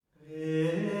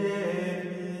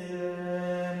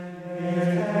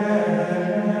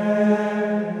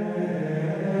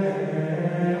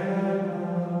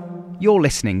You're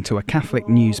listening to a Catholic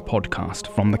news podcast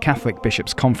from the Catholic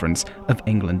Bishops' Conference of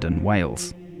England and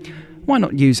Wales. Why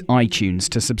not use iTunes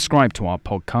to subscribe to our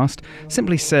podcast?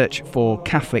 Simply search for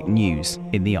Catholic News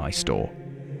in the iStore.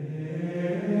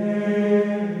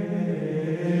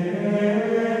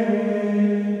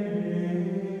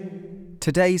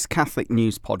 Today's Catholic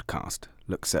News podcast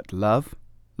looks at love,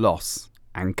 loss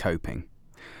and coping.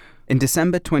 In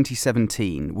December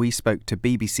 2017, we spoke to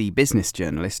BBC business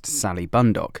journalist Sally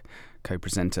Bundock,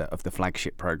 co-presenter of the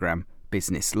flagship programme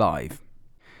Business Live.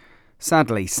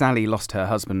 Sadly, Sally lost her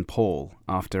husband Paul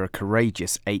after a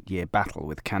courageous 8-year battle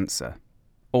with cancer.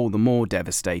 All the more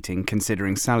devastating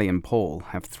considering Sally and Paul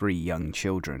have 3 young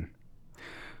children.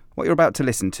 What you're about to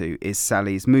listen to is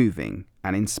Sally's moving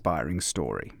and inspiring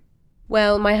story.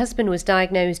 Well, my husband was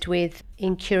diagnosed with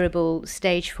incurable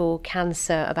stage 4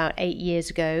 cancer about 8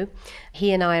 years ago.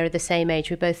 He and I are the same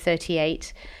age, we're both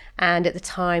 38. And at the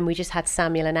time we just had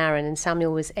Samuel and Aaron, and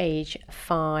Samuel was age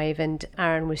 5 and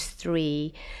Aaron was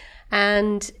 3.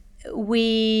 And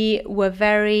we were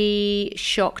very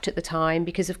shocked at the time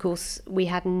because, of course, we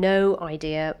had no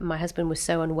idea. My husband was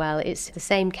so unwell. It's the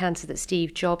same cancer that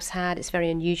Steve Jobs had. It's very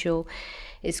unusual.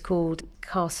 It's called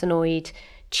carcinoid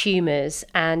tumours,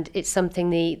 and it's something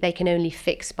they can only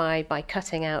fix by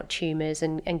cutting out tumours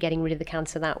and getting rid of the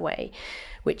cancer that way,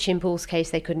 which in Paul's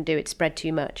case they couldn't do. It spread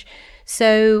too much.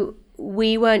 So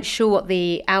we weren't sure what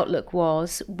the outlook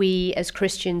was. We as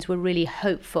Christians were really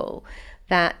hopeful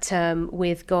that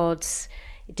with God's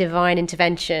divine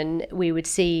intervention we would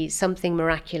see something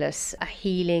miraculous, a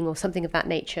healing or something of that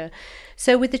nature.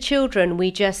 So with the children,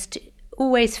 we just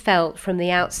always felt from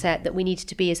the outset that we needed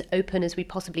to be as open as we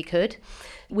possibly could.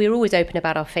 We're always open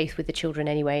about our faith with the children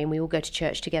anyway, and we all go to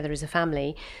church together as a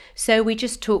family. So we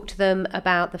just talked to them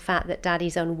about the fact that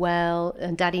Daddy's unwell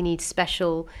and Daddy needs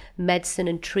special medicine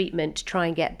and treatment to try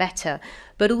and get better,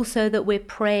 but also that we're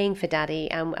praying for Daddy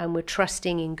and we're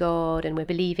trusting in God and we're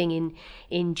believing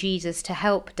in Jesus to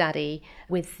help Daddy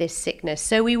with this sickness.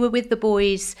 So we were with the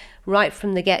boys right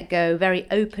from the get-go, very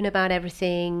open about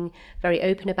everything, very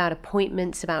open about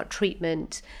appointments, about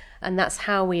treatment. And that's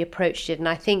how we approached it. And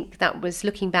I think that was,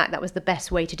 looking back, that was the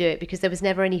best way to do it, because there was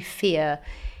never any fear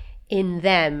in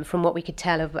them from what we could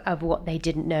tell of what they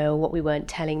didn't know, what we weren't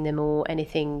telling them, or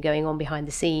anything going on behind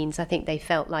the scenes. I think they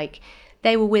felt like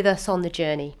they were with us on the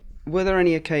journey. Were there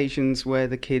any occasions where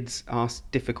the kids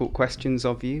asked difficult questions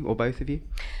of you, or both of you?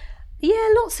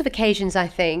 Yeah, lots of occasions, I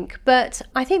think. But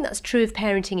I think that's true of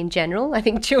parenting in general. I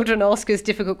think children ask us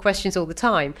difficult questions all the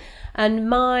time. And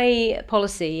my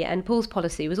policy and Paul's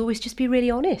policy was always just be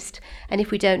really honest. And if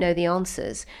we don't know the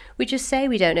answers, we just say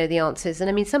we don't know the answers. And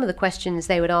I mean, some of the questions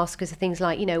they would ask us are things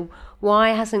like, why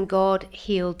hasn't God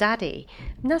healed Daddy?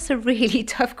 And that's a really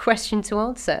tough question to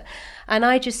answer. And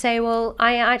I just say, well,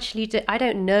 I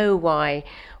don't know why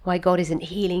God isn't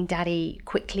healing Daddy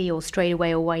quickly or straight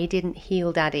away, or why he didn't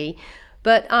heal Daddy.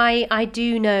 But I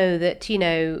do know that,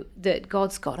 that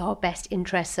God's got our best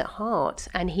interests at heart,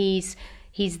 and he's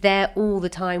there all the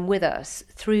time with us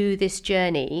through this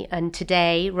journey. And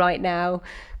today, right now,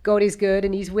 God is good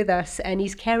and he's with us and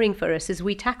he's caring for us as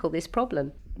we tackle this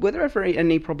problem. Were there ever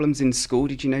any problems in school?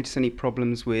 Did you notice any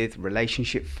problems with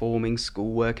relationship forming,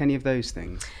 schoolwork, any of those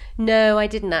things? No, I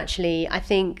didn't actually. I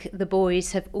think the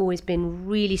boys have always been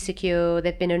really secure.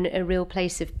 They've been in a real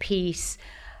place of peace,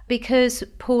 because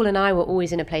Paul and I were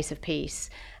always in a place of peace.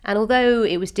 And although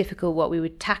it was difficult what we were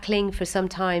tackling, for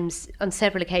sometimes, on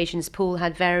several occasions, Paul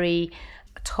had very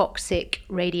toxic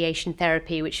radiation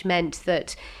therapy, which meant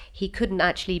that he couldn't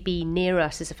actually be near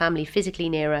us as a family, physically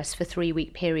near us, for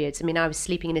 3-week periods. I mean, I was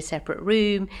sleeping in a separate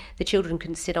room. The children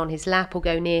couldn't sit on his lap or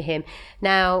go near him.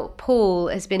 Now, Paul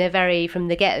has been from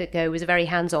the get-go, was a very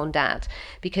hands-on dad,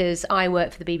 because I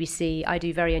work for the BBC. I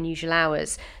do very unusual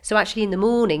hours. So actually in the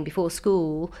morning before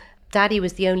school, Daddy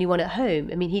was the only one at home.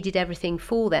 I mean, he did everything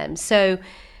for them. So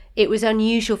it was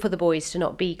unusual for the boys to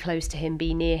not be close to him,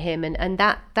 be near him, and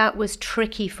that was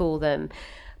tricky for them.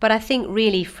 But I think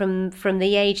really from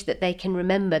the age that they can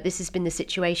remember, this has been the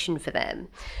situation for them.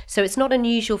 So it's not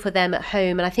unusual for them at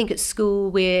home. And I think at school,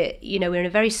 we're in a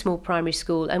very small primary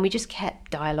school, and we just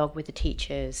kept dialogue with the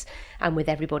teachers and with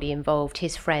everybody involved,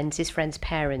 his friends'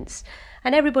 parents.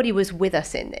 And everybody was with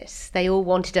us in this. They all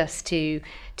wanted us to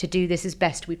do this as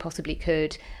best we possibly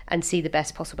could and see the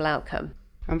best possible outcome.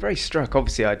 I'm very struck,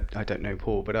 obviously I don't know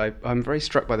Paul, but I'm very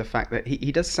struck by the fact that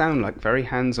he does sound like very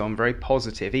hands-on, very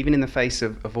positive, even in the face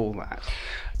of all that.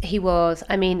 He was.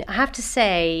 I mean, I have to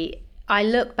say, I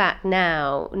look back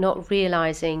now not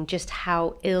realising just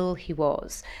how ill he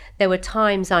was. There were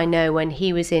times I know when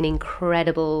he was in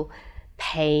incredible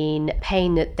pain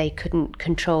that they couldn't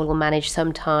control or manage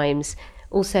sometimes,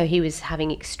 Also, he was having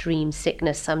extreme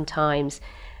sickness sometimes.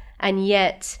 And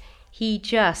yet he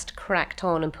just cracked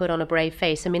on and put on a brave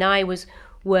face. I mean, I was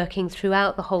working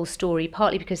throughout the whole story,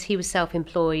 partly because he was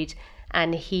self-employed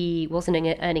and he wasn't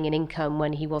earning an income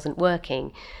when he wasn't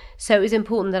working. So it was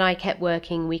important that I kept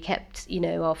working. We kept,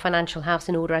 our financial house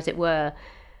in order, as it were.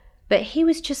 But he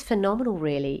was just phenomenal,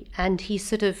 really. And he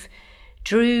sort of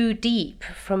drew deep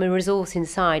from a resource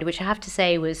inside, which I have to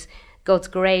say was God's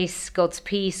grace, God's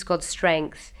peace, God's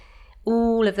strength,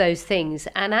 all of those things.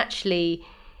 And actually,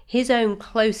 his own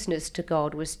closeness to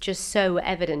God was just so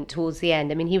evident towards the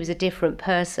end. I mean, he was a different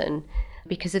person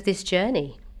because of this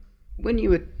journey. When you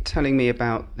were telling me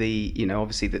about the,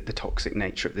 obviously the toxic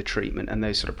nature of the treatment and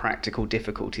those sort of practical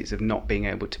difficulties of not being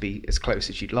able to be as close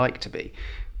as you'd like to be,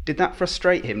 did that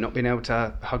frustrate him, not being able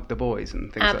to hug the boys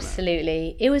and things like that?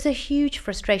 Absolutely. It was a huge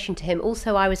frustration to him.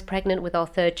 Also, I was pregnant with our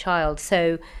third child.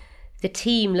 So the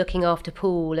team looking after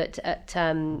Paul at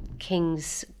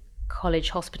King's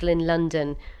College Hospital in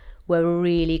London were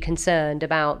really concerned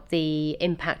about the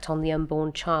impact on the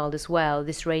unborn child as well,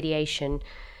 this radiation.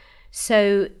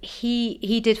 So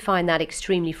he did find that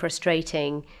extremely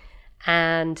frustrating.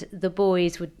 And the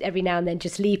boys would every now and then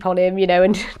just leap on him,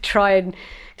 and try and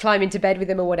climb into bed with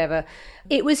him or whatever.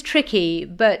 It was tricky,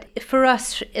 but for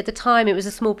us at the time, it was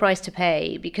a small price to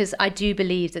pay, because I do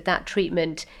believe that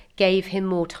treatment gave him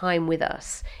more time with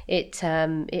us. It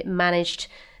managed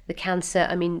the cancer.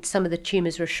 I mean, some of the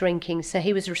tumours were shrinking, so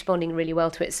he was responding really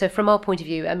well to it. So from our point of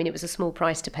view, I mean, it was a small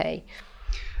price to pay.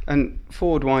 And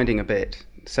forward winding a bit,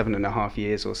 7.5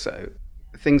 years or so,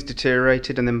 things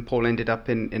deteriorated, and then Paul ended up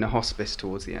in a hospice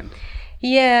towards the end.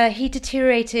 Yeah, he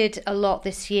deteriorated a lot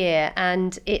this year,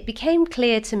 and it became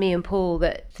clear to me and Paul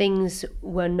that things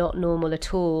were not normal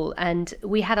at all. And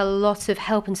we had a lot of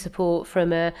help and support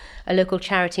from a local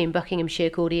charity in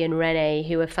Buckinghamshire called Ian Rene,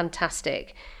 who were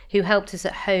fantastic, who helped us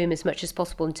at home as much as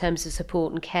possible in terms of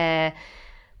support and care.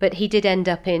 But he did end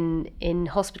up in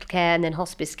hospital care and then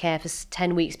hospice care for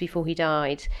 10 weeks before he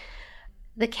died.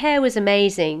 The care was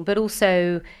amazing, but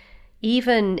also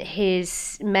even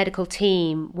his medical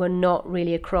team were not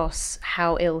really across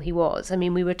how ill he was. I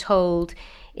mean, we were told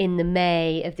in the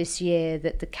May of this year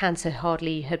that the cancer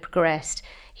hardly had progressed.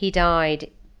 He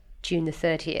died June the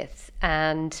 30th,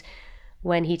 and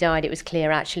when he died, it was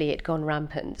clear actually it had gone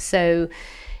rampant. So,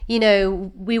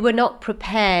 we were not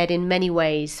prepared in many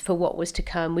ways for what was to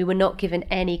come. We were not given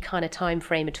any kind of time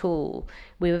frame at all.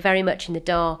 We were very much in the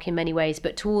dark in many ways,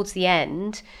 but towards the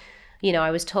end, I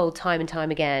was told time and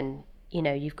time again,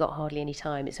 you've got hardly any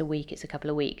time. It's a week, it's a couple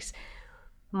of weeks.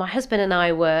 My husband and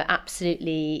I were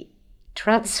absolutely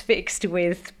transfixed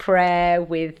with prayer,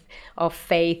 with our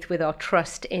faith, with our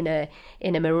trust in a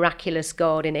miraculous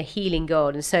God, in a healing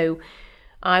God. And so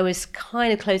I was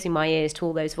kind of closing my ears to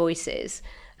all those voices,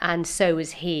 and so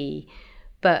was he.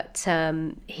 But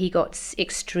he got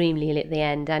extremely ill at the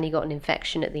end, and he got an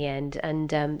infection at the end.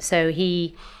 And so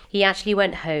he actually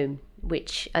went home,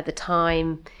 which at the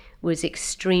time was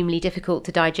extremely difficult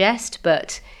to digest,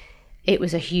 but it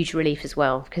was a huge relief as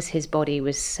well, because his body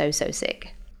was so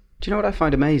sick. Do you know what I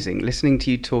find amazing? Listening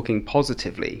to you talking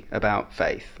positively about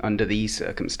faith under these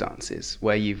circumstances,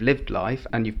 where you've lived life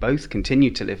and you've both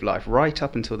continued to live life right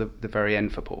up until the very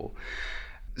end for Paul.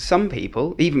 Some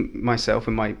people, even myself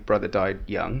when my brother died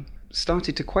young,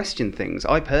 started to question things.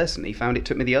 I personally found it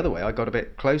took me the other way. I got a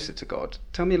bit closer to God.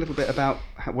 Tell me a little bit about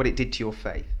what it did to your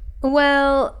faith.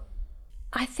 Well,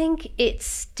 I think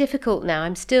it's difficult now.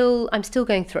 I'm still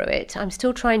going through it. I'm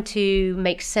still trying to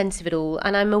make sense of it all,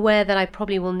 and I'm aware that I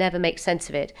probably will never make sense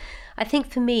of it. I think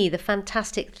for me, the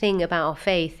fantastic thing about our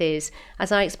faith is,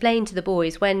 as I explained to the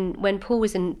boys, when Paul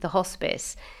was in the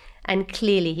hospice, and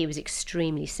clearly he was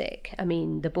extremely sick. I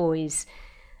mean, the boys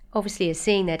obviously are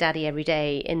seeing their daddy every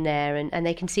day in there, and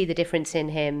they can see the difference in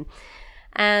him.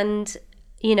 And,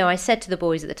 I said to the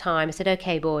boys at the time, I said,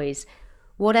 okay, boys,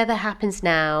 whatever happens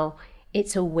now,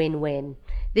 it's a win-win.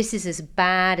 This is as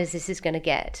bad as this is going to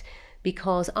get,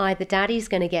 because either daddy's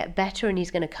going to get better and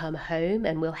he's going to come home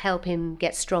and we'll help him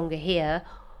get stronger here,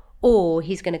 or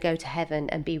he's going to go to heaven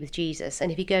and be with Jesus. And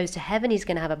if he goes to heaven, he's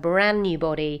going to have a brand new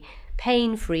body,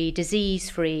 pain-free,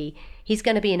 disease-free. He's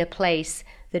going to be in a place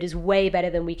that is way better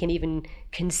than we can even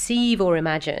conceive or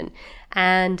imagine.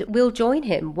 And we'll join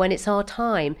him when it's our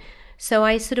time. So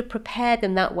I sort of prepared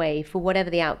them that way for whatever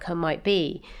the outcome might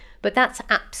be. But that's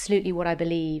absolutely what I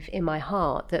believe in my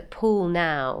heart, that Paul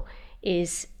now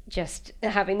is just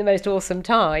having the most awesome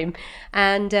time.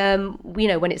 And,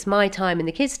 when it's my time and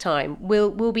the kids' time,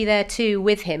 we'll be there too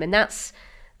with him. And that's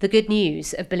the good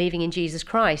news of believing in Jesus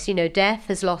Christ. Death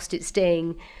has lost its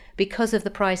sting because of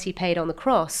the price he paid on the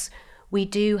cross. We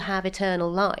do have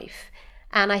eternal life.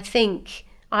 And I think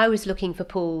I was looking for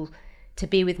Paul to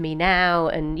be with me now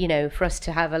and, for us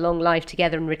to have a long life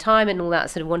together in retirement and all that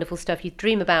sort of wonderful stuff you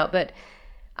dream about. But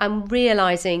I'm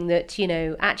realizing that,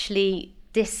 actually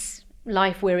this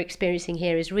life we're experiencing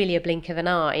here is really a blink of an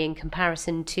eye in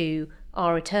comparison to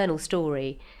our eternal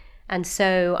story. And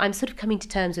so I'm sort of coming to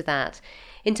terms with that.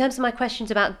 In terms of my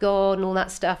questions about God and all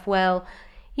that stuff, well,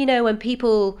 when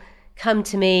people come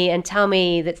to me and tell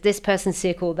me that this person's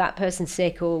sick or that person's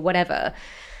sick or whatever,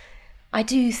 I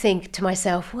do think to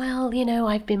myself, well,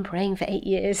 I've been praying for 8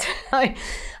 years. I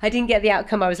didn't get the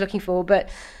outcome I was looking for, but,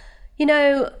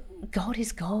 God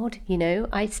is God,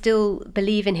 I still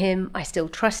believe in him. I still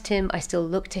trust him. I still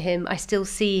look to him. I still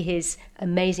see his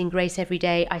amazing grace every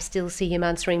day. I still see him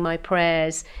answering my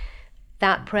prayers.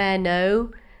 That prayer,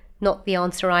 no, not the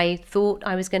answer I thought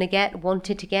I was going to get,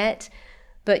 wanted to get.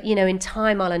 But, in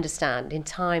time I'll understand. In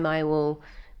time I will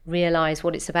realize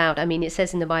what it's about. I mean, it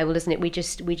says in the Bible, doesn't it? We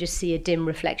just see a dim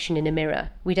reflection in a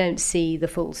mirror. We don't see the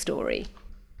full story.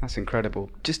 That's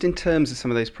incredible. Just in terms of some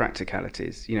of those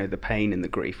practicalities, the pain and the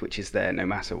grief, which is there no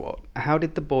matter what, how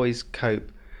did the boys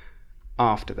cope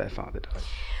after their father died?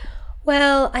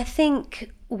 Well, I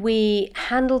think we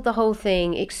handled the whole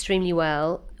thing extremely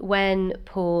well. When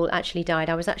Paul actually died,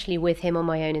 I was actually with him on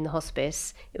my own in the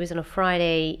hospice. It was on a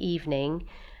Friday evening,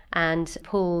 and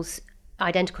Paul's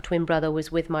identical twin brother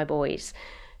was with my boys.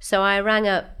 So I rang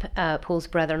up Paul's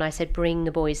brother and I said, bring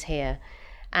the boys here.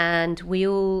 And we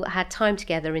all had time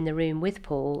together in the room with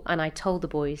Paul, and I told the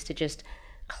boys to just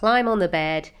climb on the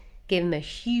bed, give him a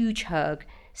huge hug,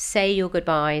 say your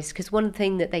goodbyes, because one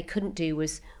thing that they couldn't do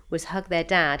was hug their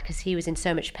dad because he was in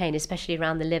so much pain, especially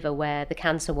around the liver where the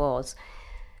cancer was.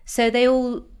 So they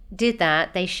all did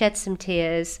that. They shed some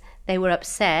tears. They were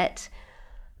upset,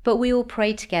 but we all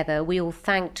prayed together. We all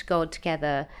thanked God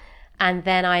together. And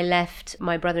then I left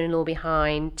my brother-in-law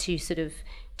behind to sort of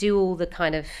do all the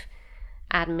kind of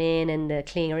admin and the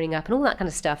clearing up and all that kind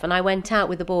of stuff. And I went out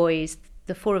with the boys.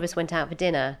 The four of us went out for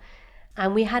dinner,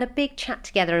 and we had a big chat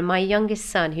together. And my youngest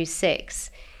son, who's 6,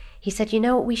 he said, you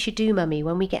know what we should do, Mummy,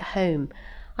 when we get home?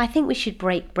 I think we should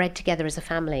break bread together as a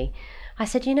family. I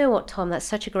said, you know what, Tom, that's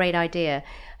such a great idea.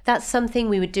 That's something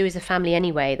we would do as a family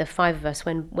anyway, the 5 of us,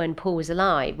 when Paul was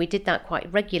alive. We did that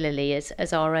quite regularly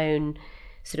as our own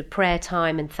sort of prayer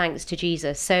time and thanks to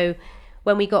Jesus. So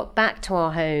when we got back to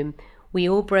our home, we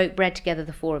all broke bread together,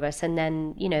 the 4 of us, and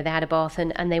then, they had a bath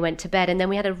and they went to bed. And then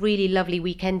we had a really lovely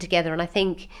weekend together. And I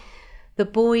think the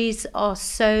boys are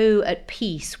so at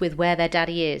peace with where their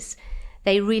daddy is.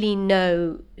 They really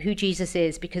know who Jesus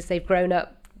is because they've grown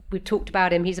up. We've talked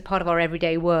about him. He's a part of our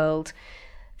everyday world.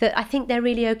 That I think they're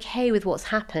really okay with what's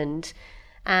happened.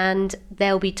 And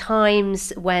there'll be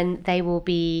times when they will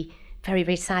be very,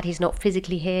 very sad he's not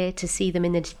physically here to see them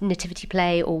in the nativity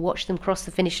play or watch them cross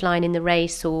the finish line in the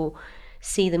race or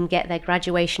see them get their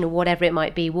graduation or whatever it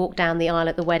might be, walk down the aisle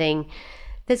at the wedding.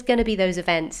 There's going to be those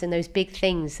events and those big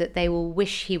things that they will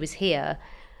wish he was here.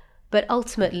 But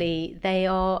ultimately, they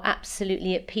are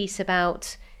absolutely at peace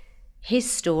about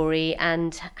his story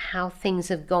and how things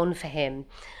have gone for him.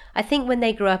 I think when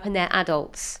they grow up and they're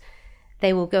adults,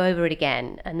 they will go over it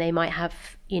again and they might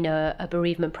have, a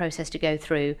bereavement process to go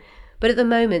through. But at the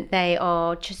moment, they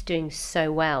are just doing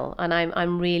so well. And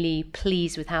I'm really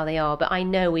pleased with how they are. But I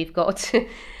know we've got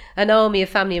an army of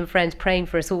family and friends praying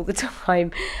for us all the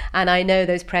time. And I know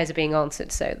those prayers are being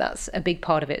answered. So that's a big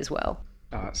part of it as well.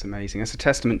 Oh, that's amazing. That's a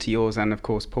testament to yours and, of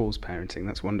course, Paul's parenting.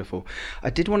 That's wonderful. I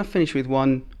did want to finish with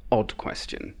one odd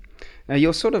question. Now,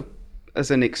 you're sort of, as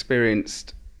an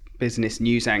experienced business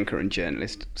news anchor and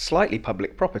journalist, slightly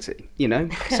public property,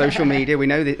 social media, we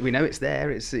know it's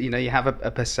there, it's, you have a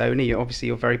persona,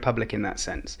 you're very public in that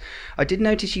sense. I did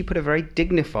notice you put a very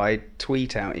dignified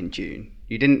tweet out in June.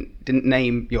 You didn't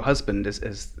name your husband as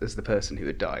the person who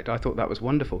had died. I thought that was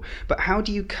wonderful. But how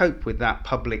do you cope with that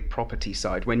public property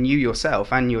side when you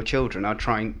yourself and your children are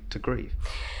trying to grieve?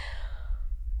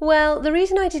 Well, the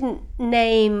reason I didn't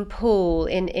name Paul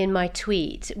in my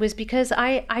tweet was because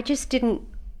I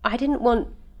didn't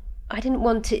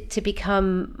want it to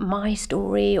become my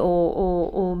story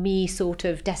or me sort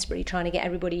of desperately trying to get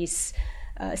everybody's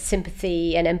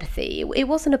sympathy and empathy. It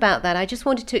wasn't about that. I just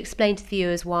wanted to explain to the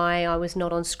viewers why I was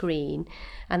not on screen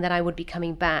and that I would be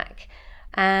coming back.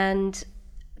 And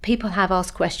people have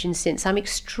asked questions since. I'm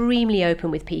extremely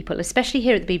open with people, especially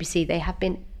here at the BBC. They have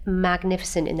been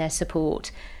magnificent in their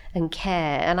support and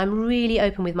care. And I'm really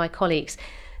open with my colleagues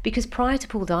because prior to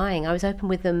Paul dying, I was open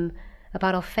with them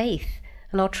about our faith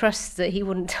and our trust that he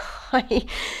wouldn't die.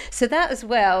 So that as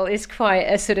well is quite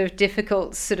a sort of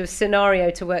difficult sort of scenario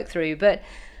to work through. But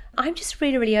I'm just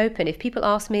really, really open. If people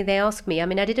ask me, they ask me. I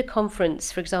mean, I did a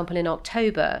conference, for example, in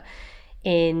October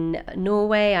in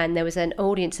Norway, and there was an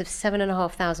audience of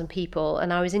 7,500 people,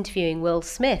 and I was interviewing Will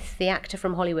Smith, the actor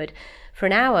from Hollywood, for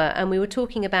an hour, and we were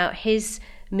talking about his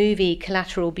movie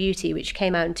Collateral Beauty, which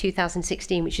came out in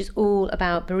 2016, which is all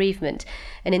about bereavement.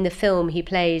 And in the film, he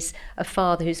plays a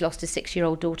father who's lost a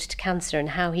 6-year-old daughter to cancer, and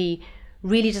how he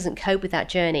really doesn't cope with that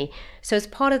journey. So as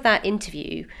part of that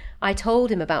interview, I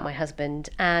told him about my husband,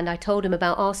 and I told him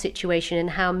about our situation and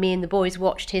how me and the boys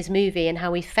watched his movie and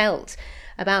how we felt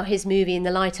about his movie in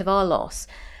the light of our loss.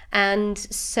 And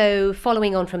so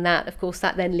following on from that, of course,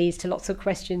 that then leads to lots of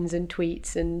questions and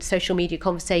tweets and social media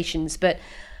conversations. But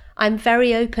I'm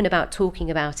very open about talking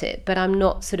about it, but I'm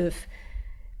not sort of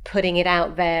putting it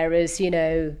out there as,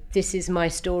 this is my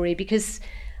story, because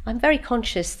I'm very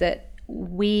conscious that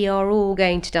we are all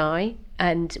going to die,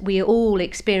 and we are all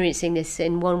experiencing this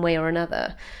in one way or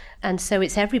another. And so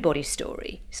it's everybody's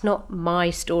story. It's not my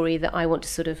story that I want to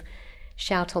sort of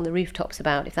shout on the rooftops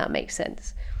about, if that makes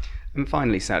sense. And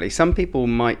finally, Sally, some people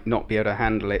might not be able to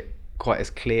handle it quite as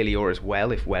clearly or as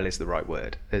well, if well is the right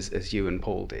word, as you and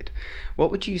Paul did. What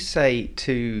would you say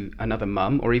to another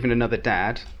mum or even another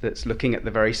dad that's looking at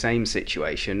the very same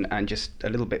situation and just a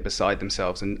little bit beside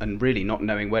themselves and really not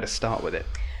knowing where to start with it?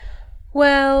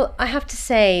 Well, I have to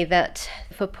say that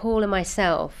for Paul and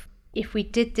myself, if we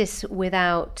did this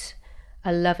without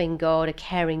a loving God, a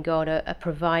caring God, a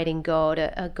providing God,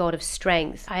 a God of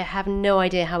strength, I have no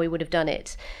idea how we would have done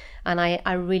it. And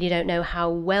I really don't know how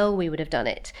well we would have done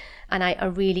it. And I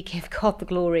really give God the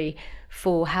glory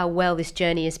for how well this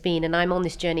journey has been. And I'm on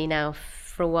this journey now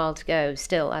for a while to go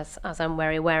still, as I'm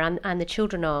very aware, and the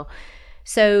children are.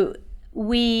 So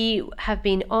we have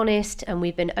been honest, and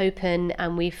we've been open,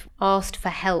 and we've asked for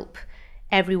help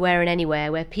everywhere and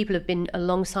anywhere where people have been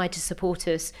alongside to support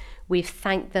us. We've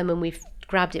thanked them and we've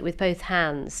grabbed it with both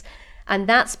hands. And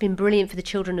that's been brilliant for the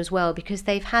children as well, because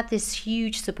they've had this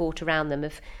huge support around them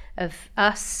of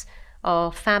us,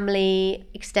 our family,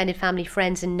 extended family,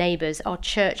 friends and neighbours, our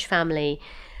church family.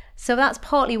 So that's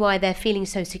partly why they're feeling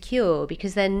so secure,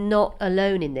 because they're not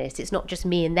alone in this. It's not just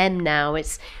me and them now.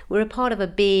 We're a part of a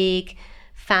big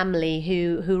family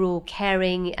who are all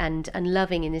caring and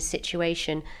loving in this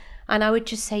situation. And I would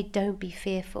just say, don't be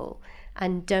fearful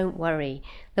and don't worry.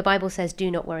 The Bible says, do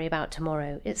not worry about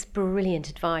tomorrow. It's brilliant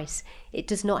advice. It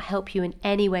does not help you in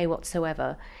any way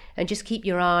whatsoever. And just keep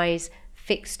your eyes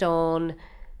fixed on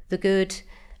the good.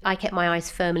 I kept my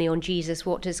eyes firmly on Jesus.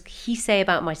 What does he say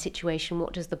about my situation?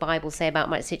 What does the Bible say about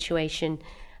my situation?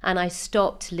 And I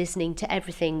stopped listening to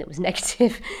everything that was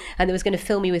negative and that was going to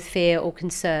fill me with fear or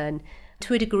concern.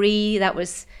 To a degree, that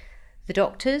was the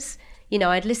doctors.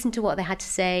 I'd listened to what they had to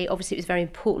say. Obviously, it was very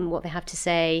important what they have to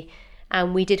say.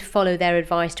 And we did follow their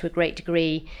advice to a great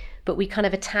degree. But we kind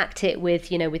of attacked it with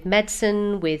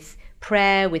medicine, with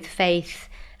prayer, with faith,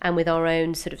 and with our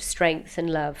own sort of strength and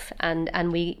love. And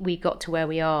we got to where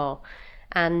we are.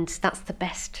 And that's the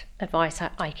best advice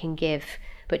I can give.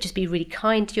 But just be really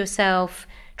kind to yourself,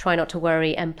 try not to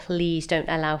worry, and please don't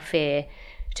allow fear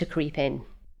to creep in.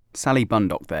 Sally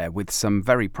Bundock there with some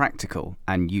very practical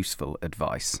and useful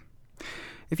advice.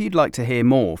 If you'd like to hear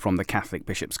more from the Catholic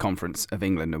Bishops' Conference of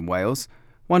England and Wales,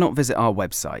 why not visit our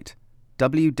website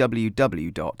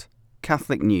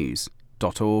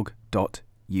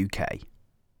www.catholicnews.org.uk.